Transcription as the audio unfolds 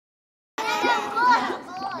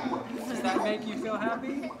Does that make you feel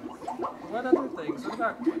happy? What other things?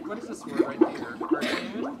 What is this word right here?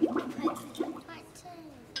 Cartoon?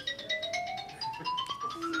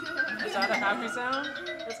 Is that a happy sound?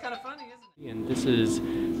 It's kind of funny, isn't it? And this is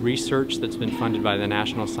research that's been funded by the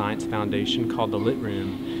National Science Foundation called the Lit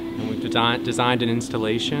Room. And we've designed an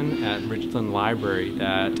installation at Richland Library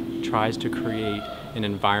that tries to create an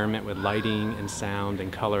environment with lighting and sound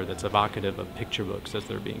and color that's evocative of picture books as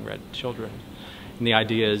they're being read to children. And the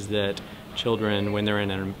idea is that children, when they're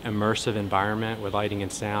in an immersive environment with lighting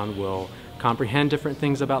and sound, will comprehend different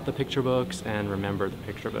things about the picture books and remember the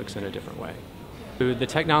picture books in a different way. So the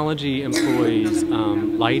technology employs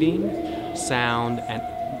lighting, sound, and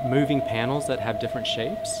moving panels that have different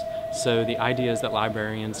shapes. So the idea is that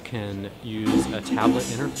librarians can use a tablet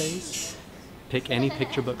interface, pick any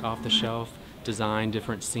picture book off the shelf, design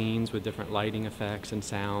different scenes with different lighting effects and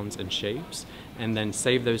sounds and shapes, and then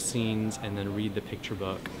save those scenes and then read the picture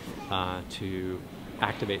book to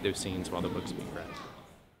activate those scenes while the book's being read.